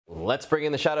Let's bring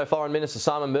in the Shadow Foreign Minister,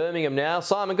 Simon Birmingham now.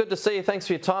 Simon, good to see you. Thanks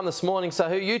for your time this morning. So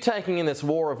who are you taking in this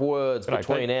war of words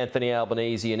between Anthony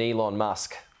Albanese and Elon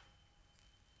Musk?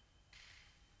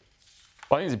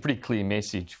 I think it's a pretty clear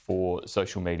message for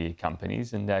social media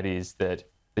companies, and that is that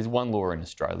there's one law in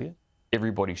Australia.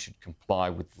 Everybody should comply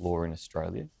with the law in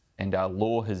Australia. And our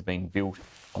law has been built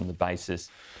on the basis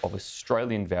of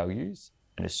Australian values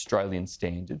and Australian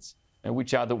standards,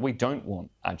 which are that we don't want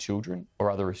our children or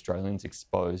other Australians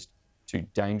exposed to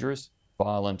dangerous,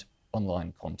 violent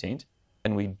online content.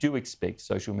 And we do expect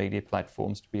social media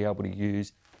platforms to be able to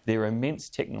use their immense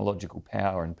technological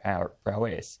power and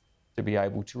prowess to be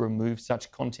able to remove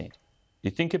such content.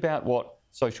 You think about what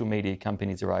social media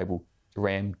companies are able to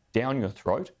ram down your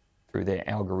throat through their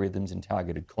algorithms and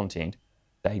targeted content.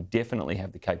 They definitely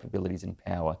have the capabilities and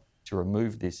power to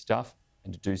remove this stuff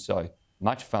and to do so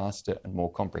much faster and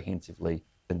more comprehensively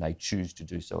than they choose to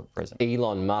do so at present.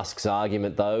 Elon Musk's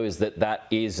argument, though, is that that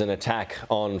is an attack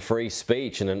on free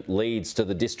speech and it leads to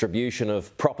the distribution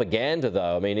of propaganda,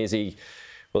 though. I mean, he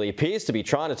appears to be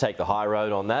trying to take the high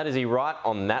road on that. Is he right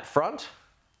on that front?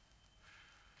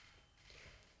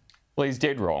 Well, he's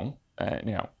dead wrong.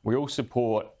 Now, we all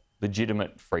support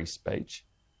legitimate free speech,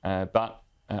 but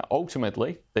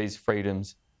ultimately, these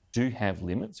freedoms do have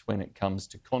limits when it comes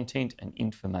to content and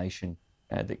information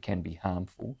that can be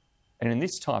harmful. And in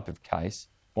this type of case,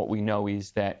 what we know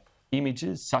is that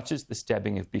images such as the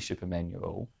stabbing of Bishop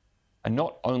Emmanuel are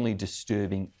not only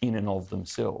disturbing in and of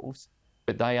themselves,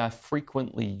 but they are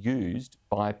frequently used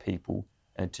by people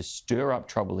to stir up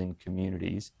trouble in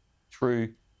communities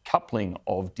through coupling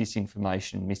of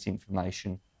disinformation,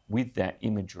 misinformation with that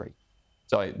imagery.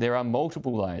 So there are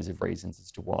multiple layers of reasons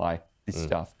as to why this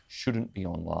stuff shouldn't be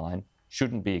online,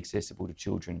 shouldn't be accessible to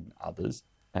children and others.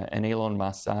 And Elon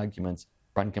Musk's arguments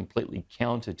run completely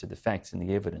counter to the facts and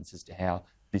the evidence as to how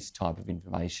this type of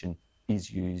information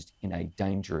is used in a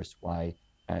dangerous way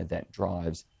that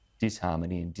drives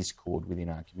disharmony and discord within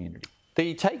our community.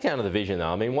 The takedown of the vision,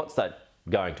 though, I mean, what's that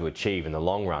going to achieve in the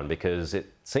long run? Because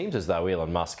it seems as though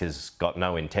Elon Musk has got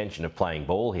no intention of playing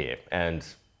ball here, and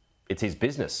it's his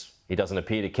business. He doesn't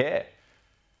appear to care.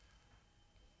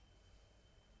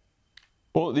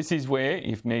 Well, this is where,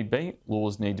 if need be,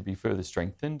 laws need to be further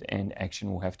strengthened and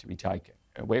action will have to be taken.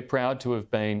 We're proud to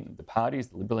have been the parties,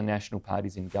 the Liberal and National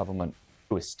parties in government,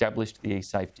 who established the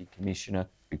E-Safety Commissioner,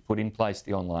 who put in place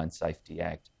the Online Safety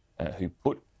Act, who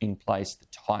put in place the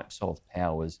types of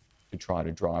powers to try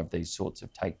to drive these sorts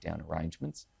of takedown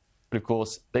arrangements. But of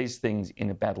course, these things in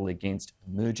a battle against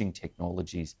emerging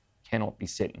technologies cannot be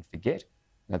set and forget.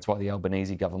 And that's why the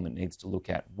Albanese government needs to look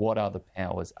at what other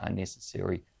powers are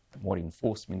necessary and what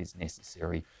enforcement is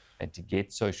necessary to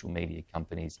get social media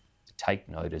companies to take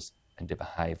notice and to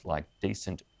behave like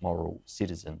decent, moral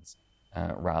citizens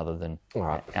rather than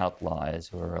outliers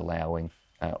who are allowing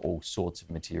all sorts of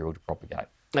material to propagate.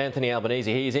 Anthony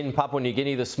Albanese, he's in Papua New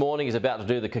Guinea this morning. He's about to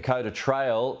do the Kokoda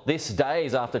Trail. This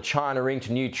days after China inked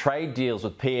new trade deals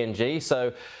with PNG.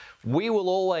 So we will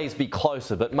always be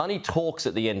closer, but money talks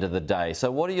at the end of the day.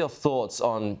 So what are your thoughts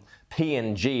on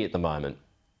PNG at the moment?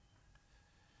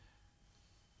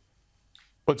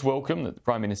 Well, it's welcome that the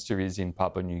Prime Minister is in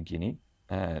Papua New Guinea.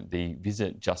 The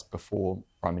visit just before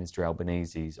Prime Minister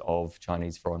Albanese's of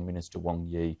Chinese Foreign Minister Wang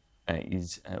Yi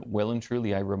is well and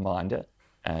truly a reminder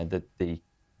that the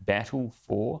battle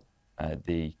for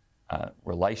the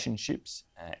relationships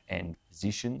and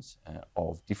positions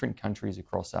of different countries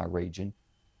across our region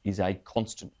is a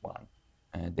constant one.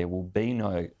 There will be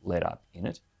no let-up in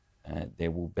it.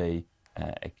 There will be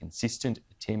a consistent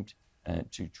attempt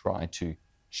to try to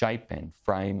shape and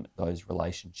frame those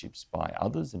relationships by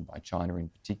others and by China in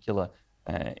particular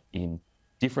in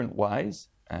different ways.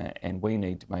 And we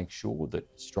need to make sure that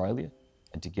Australia,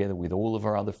 and together with all of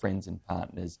our other friends and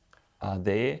partners, are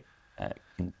there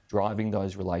in driving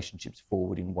those relationships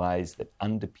forward in ways that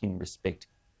underpin respect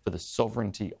for the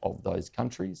sovereignty of those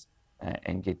countries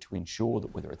and get to ensure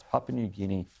that whether it's Papua New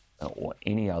Guinea or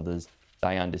any others,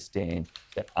 they understand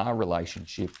that our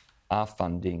relationship, our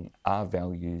funding, our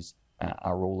values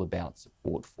are all about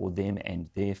support for them and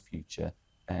their future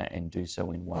and do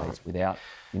so in ways without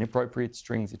inappropriate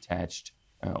strings attached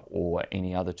or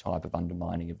any other type of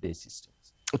undermining of their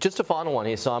systems. Just a final one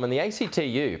here, Simon. The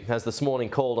ACTU has this morning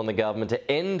called on the government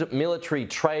to end military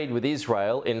trade with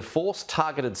Israel, enforce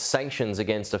targeted sanctions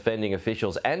against offending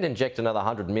officials and inject another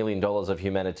 $100 million of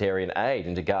humanitarian aid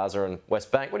into Gaza and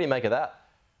West Bank. What do you make of that?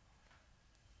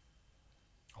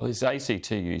 Well, this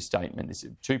ACTU statement, this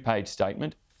is a two-page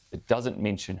statement that doesn't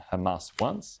mention Hamas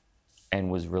once and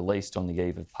was released on the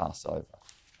eve of Passover.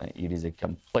 It is a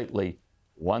completely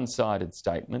one-sided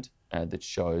statement that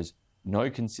shows no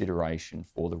consideration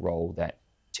for the role that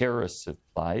terrorists have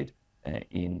played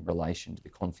in relation to the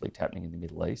conflict happening in the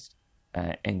Middle East,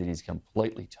 and that is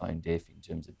completely tone deaf in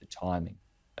terms of the timing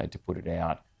to put it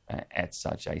out at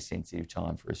such a sensitive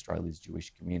time for Australia's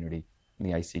Jewish community. And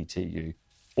the ACTU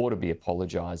ought to be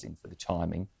apologising for the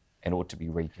timing and ought to be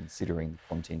reconsidering the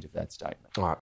content of that statement. All right.